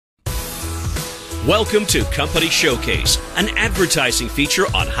Welcome to Company Showcase, an advertising feature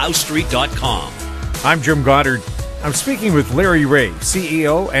on HowStreet.com. I'm Jim Goddard. I'm speaking with Larry Reaugh,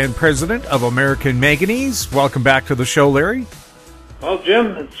 CEO and President of American Manganese. Welcome back to the show, Larry. Well, Jim,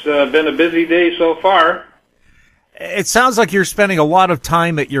 it's been a busy day so far. It sounds like you're spending a lot of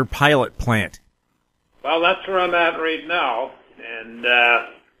time at your pilot plant. Well, that's where I'm at right now, and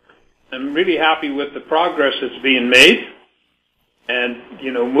I'm really happy with the progress that's being made. And,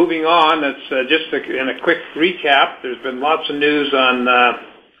 moving on, it's just in a quick recap, there's been lots of news on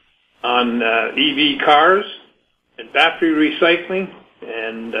EV cars and battery recycling.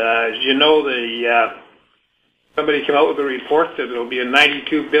 And as you know, somebody came out with a report that it'll be a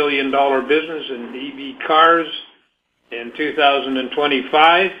 $92 billion business in EV cars in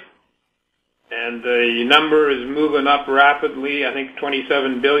 2025. And the number is moving up rapidly, I think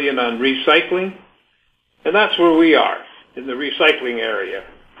 $27 billion on recycling. And that's where we are, in the recycling area.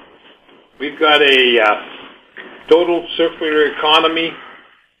 We've got a total circular economy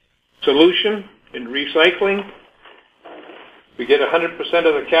solution in recycling. We get 100%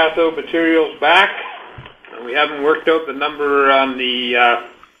 of the cathode materials back. And we haven't worked out the number on the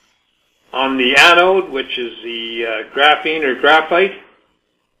anode, which is the graphene or graphite,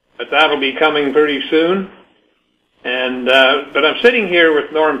 but that'll be coming pretty soon. And but I'm sitting here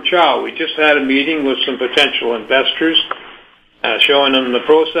with Norm Chow. We just had a meeting with some potential investors, showing them the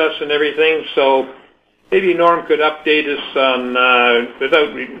process and everything. So maybe Norm could update us on,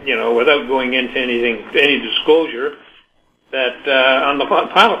 without going into any disclosure, that on the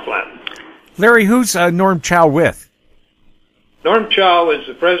pilot plant. Larry, who's Norm Chow with? Norm Chow is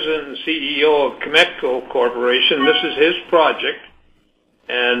the president and CEO of Kemetco Corporation. This is his project,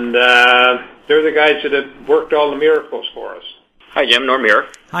 and they're the guys that have worked all the miracles for us. Hi, Jim. Norm here.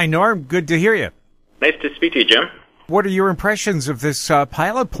 Hi, Norm. Good to hear you. Nice to speak to you, Jim. What are your impressions of this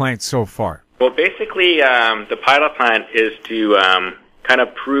pilot plant so far? Well, basically, the pilot plant is to kind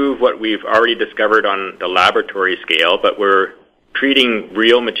of prove what we've already discovered on the laboratory scale, but we're treating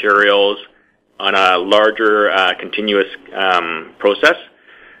real materials on a larger continuous process.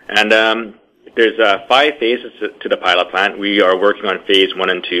 And there's 5 phases to the pilot plant. We are working on phase 1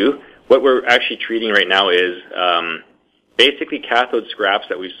 and 2. What we're actually treating right now is basically cathode scraps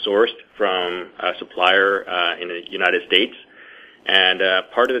that we've sourced from a supplier in the United States. And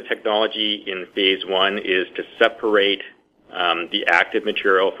part of the technology in phase 1 is to separate the active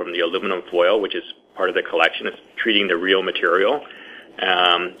material from the aluminum foil, which is part of the collection. It's treating the real material.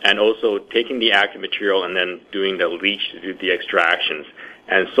 And also taking the active material and then doing the leach to do the extractions.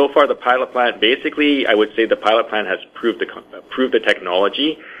 And so far the pilot plant, basically I would say the pilot plant has proved the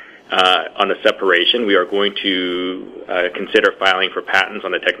technology on the separation. We are going to consider filing for patents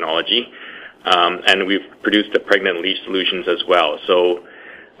on the technology. And we've produced the pregnant leach solutions as well. So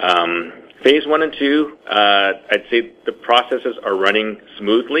phase 1 and 2, I'd say the processes are running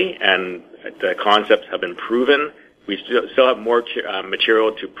smoothly and the concepts have been proven. We still have more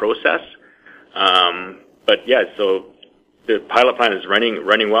material to process. But yeah, so the pilot plant is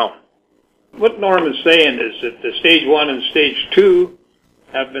running well. What Norm is saying is that the stage 1 and stage 2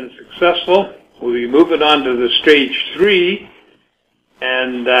 have been successful. We'll be moving on to the stage 3,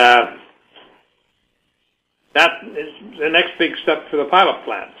 and that is the next big step for the pilot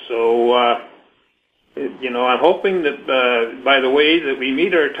plant. So, I'm hoping that, by the way, that we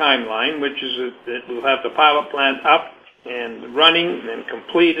meet our timeline, which is that we'll have the pilot plant up and running and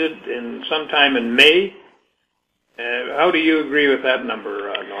completed in sometime in May. How do you agree with that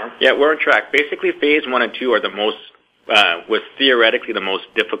number, Norm? Yeah, we're on track. Basically, phase 1 and 2 are was theoretically the most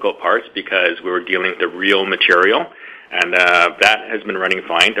difficult parts because we were dealing with the real material, and that has been running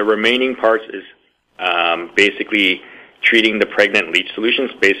fine. The remaining parts is basically treating the pregnant leach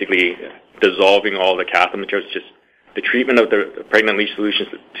solutions, basically dissolving all the cathode materials, just the treatment of the pregnant leach solutions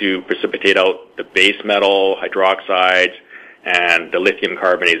to precipitate out the base metal, hydroxides, and the lithium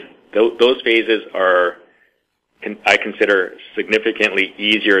carbonate. Those phases are, I consider, significantly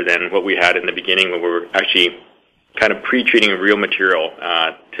easier than what we had in the beginning when we were actually kind of pre-treating real material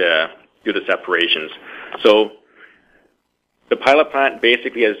to do the separations. So the pilot plant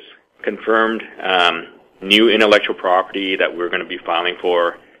basically has confirmed new intellectual property that we're going to be filing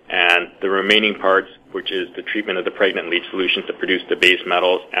for, and the remaining parts, which is the treatment of the pregnant leach solutions to produce the base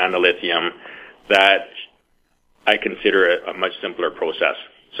metals and the lithium, that I consider a much simpler process.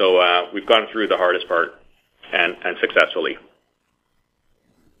 So we've gone through the hardest part and successfully.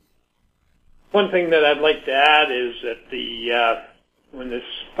 One thing that I'd like to add is that when this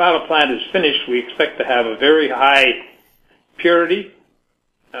pilot plant is finished, we expect to have a very high purity.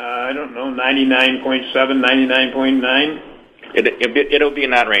 I don't know, 99.7, 99.9. It'll be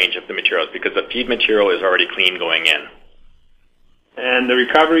in that range of the materials because the feed material is already clean going in. And the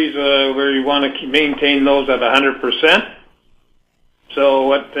recoveries, where you want to maintain those at 100%. So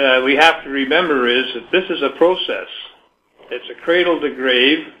what we have to remember is that this is a process. It's a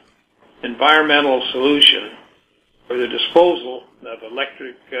cradle-to-grave environmental solution for the disposal of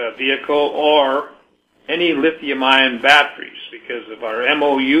electric vehicle or any lithium-ion batteries. Because of our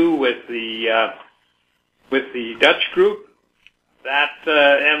MOU with the Dutch group, that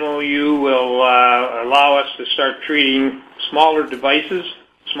MOU will allow us to start treating smaller device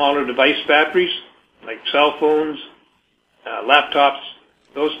batteries like cell phones, laptops,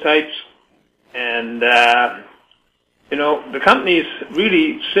 those types. And, the company is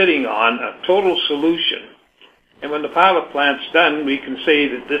really sitting on a total solution. And when the pilot plant's done, we can say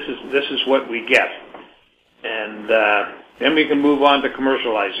that this is what we get. And then we can move on to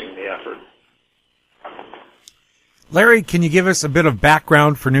commercializing the effort. Larry, can you give us a bit of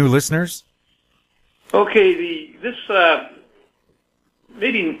background for new listeners? Okay,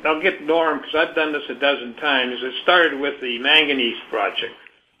 maybe I'll get Norm, because I've done this a dozen times. It started with the Manganese project.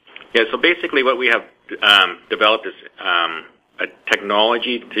 Yeah, so basically what we have developed is a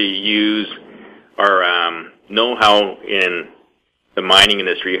technology to use our know-how in the mining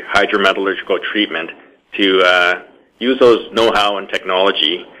industry, hydrometallurgical treatment, to use those know-how and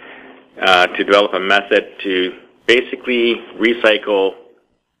technology to develop a method to basically recycle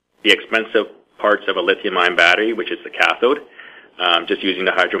the expensive parts of a lithium-ion battery, which is the cathode, just using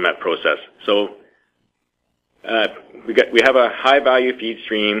the hydromet process. So we have a high-value feed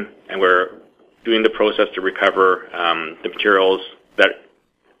stream, and we're doing the process to recover the materials that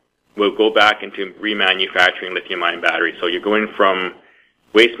will go back into remanufacturing lithium-ion batteries. So you're going from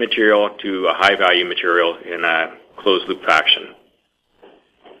waste material to a high-value material in a closed-loop fashion.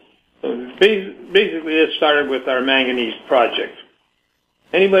 Basically, it started with our Manganese project.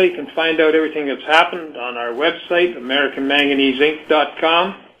 Anybody can find out everything that's happened on our website,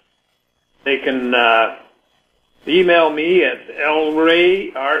 AmericanManganeseInc.com. They can email me at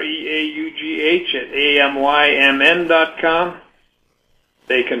lreaugh, R-E-A-U-G-H, at amymn.com.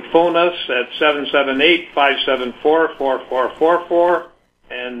 They can phone us at 778-574-4444.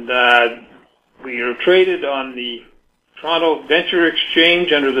 And we are traded on the Toronto Venture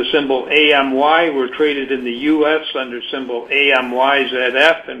Exchange under the symbol AMY. We're traded in the U.S. under symbol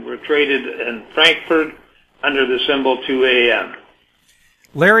AMYZF, and we're traded in Frankfurt under the symbol 2AM.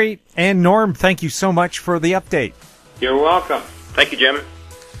 Larry and Norm, thank you so much for the update. You're welcome. Thank you, Jim.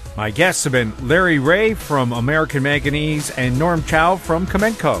 My guests have been Larry Reaugh from American Manganese and Norm Chow from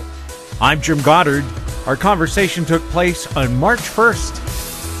Kemetco. I'm Jim Goddard. Our conversation took place on March 1st.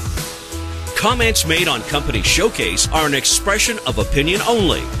 Comments made on Company Showcase are an expression of opinion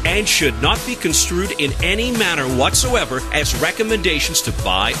only and should not be construed in any manner whatsoever as recommendations to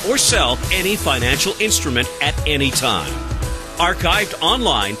buy or sell any financial instrument at any time. Archived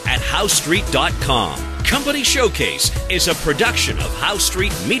online at HowStreet.com. Company Showcase is a production of How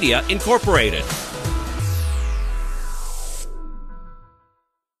Street Media Incorporated.